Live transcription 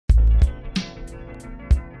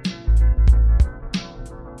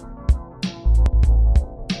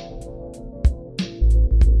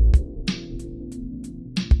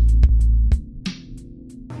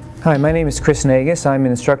Hi, my name is Chris Nagus. I'm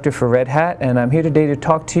an instructor for Red Hat, and I'm here today to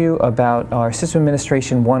talk to you about our System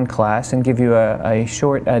Administration 1 class and give you a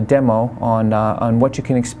short demo on what you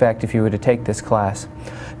can expect if you were to take this class.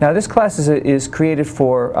 Now, this class is created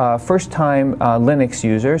for first-time Linux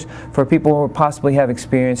users, for people who possibly have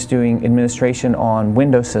experience doing administration on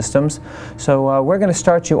Windows systems. So we're going to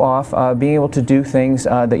start you off being able to do things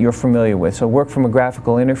that you're familiar with. So work from a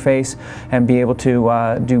graphical interface and be able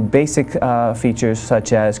to do basic features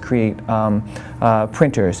such as create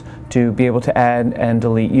printers, to be able to add and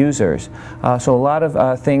delete users. So a lot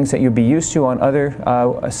of things that you'll be used to on other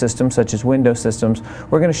systems, such as Windows systems,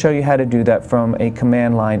 we're going to show you how to do that from a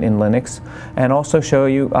command line in Linux, and also show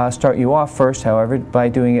you, start you off first, however, by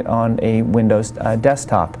doing it on a Windows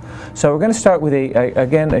desktop. So we're going to start with,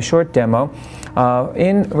 again, a short demo.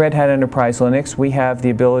 In Red Hat Enterprise Linux, we have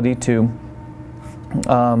the ability to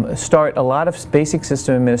start a lot of basic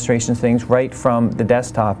system administration things right from the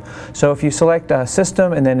desktop. So if you select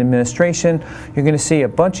System and then Administration, you're going to see a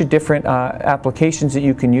bunch of different applications that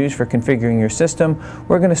you can use for configuring your system.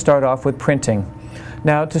 We're going to start off with printing.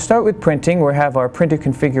 Now, to start with printing, we have our printer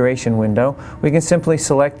configuration window. We can simply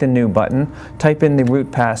select the New button, type in the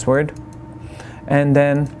root password, and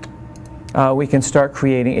then we can start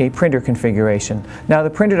creating a printer configuration. Now, the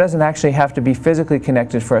printer doesn't actually have to be physically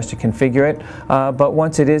connected for us to configure it, but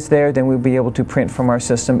once it is there, then we'll be able to print from our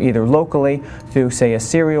system either locally through, say, a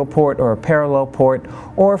serial port or a parallel port,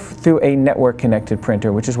 or through a network connected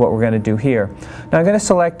printer, which is what we're going to do here. Now, I'm going to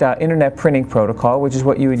select Internet Printing Protocol, which is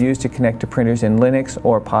what you would use to connect to printers in Linux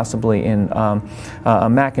or possibly in a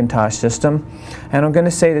Macintosh system. And I'm going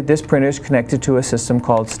to say that this printer is connected to a system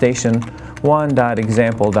called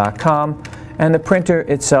station1.example.com. And the printer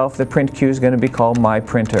itself, the print queue, is going to be called My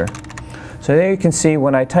Printer. So there you can see,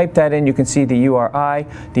 when I type that in, you can see the URI,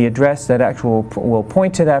 the address that actually will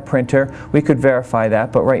point to that printer. We could verify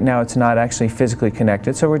that, but right now it's not actually physically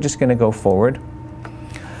connected, so we're just going to go forward.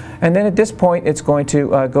 And then at this point, it's going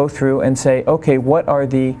to go through and say, okay, what are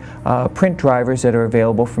the print drivers that are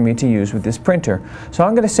available for me to use with this printer? So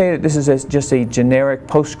I'm going to say that this is just a generic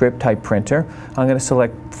PostScript type printer. I'm going to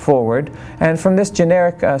select forward. And from this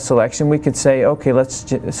generic selection, we could say, okay, let's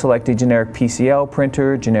select a generic PCL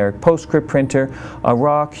printer, generic PostScript printer, a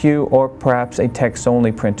raw queue, or perhaps a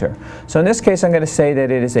text-only printer. So in this case, I'm going to say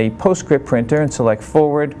that it is a PostScript printer and select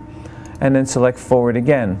forward, and then select forward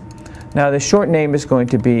again. Now, the short name is going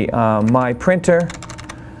to be My Printer,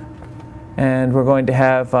 and we're going to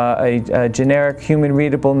have a generic human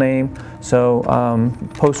readable name, so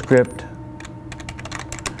PostScript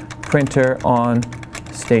printer on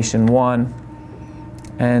station 1,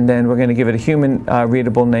 and then we're going to give it a human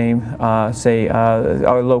readable name, say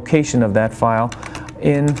our location of that file,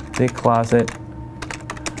 in the closet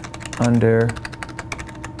under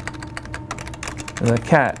the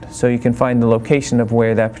cat, so you can find the location of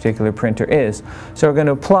where that particular printer is. So we're going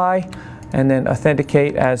to apply and then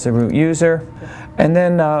authenticate as a root user. And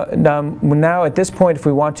then now at this point, if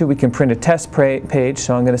we want to, we can print a test page.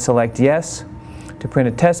 So I'm going to select yes to print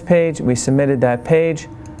a test page. We submitted that page.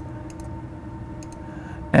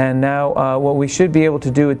 And now what we should be able to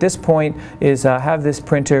do at this point is have this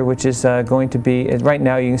printer, which is going to be, right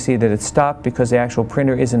now you can see that it's stopped because the actual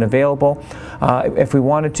printer isn't available. If we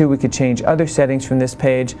wanted to, we could change other settings from this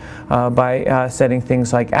page by setting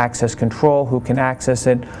things like access control, who can access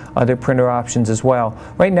it, other printer options as well.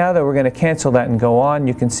 Right now, though, we're going to cancel that and go on.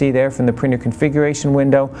 You can see there from the printer configuration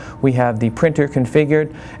window, we have the printer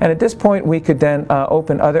configured. And at this point, we could then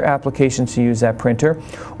open other applications to use that printer,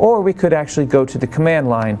 or we could actually go to the command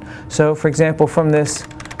line. So, for example, from this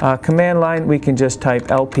command line, we can just type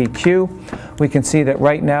LPQ. We can see that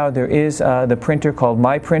right now there is the printer called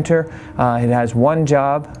My Printer. It has one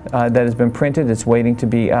job that has been printed. It's waiting to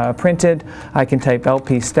be printed. I can type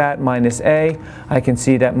LPstat -A. I can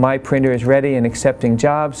see that My Printer is ready and accepting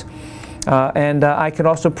jobs. And I can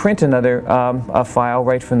also print another file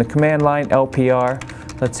right from the command line, LPR.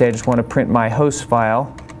 Let's say I just want to print my host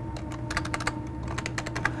file.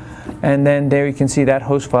 And then there you can see that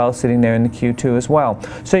host file sitting there in the queue too as well.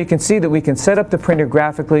 So you can see that we can set up the printer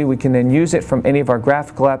graphically, we can then use it from any of our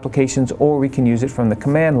graphical applications, or we can use it from the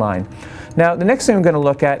command line. Now, the next thing I'm going to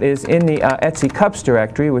look at is in the Etsy cups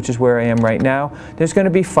directory, which is where I am right now. There's going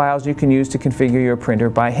to be files you can use to configure your printer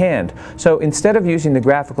by hand. So instead of using the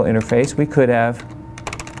graphical interface, we could have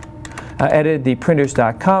edited the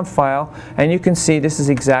printers.com file, and you can see this is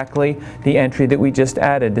exactly the entry that we just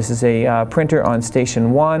added. This is a printer on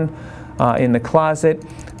station 1 in the closet,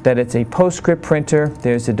 that it's a PostScript printer.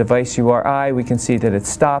 There's a device URI. We can see that it's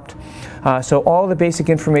stopped. So all the basic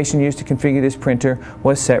information used to configure this printer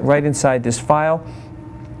was set right inside this file.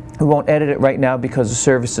 We won't edit it right now because the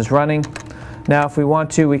service is running. Now if we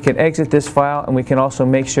want to, we can exit this file, and we can also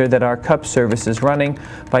make sure that our CUP service is running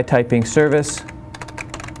by typing service,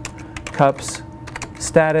 CUPS,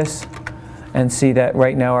 status, and see that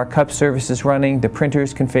right now our CUP service is running, the printer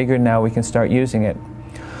is configured, now we can start using it.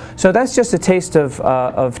 So that's just a taste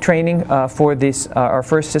of training for this, our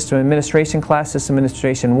first System Administration class, System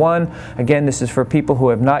Administration 1. Again, this is for people who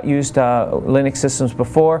have not used Linux systems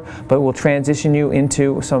before, but will transition you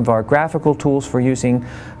into some of our graphical tools for using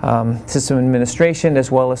system administration,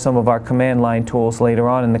 as well as some of our command line tools later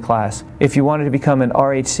on in the class. If you wanted to become an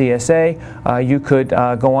RHCSA, you could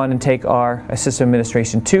go on and take our System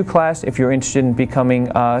Administration 2 class. If you're interested in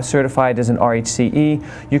becoming certified as an RHCE,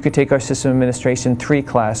 you could take our System Administration 3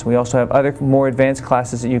 class. We also have other more advanced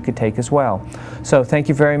classes that you could take as well. So thank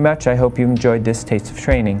you very much. I hope you enjoyed this taste of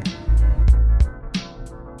training.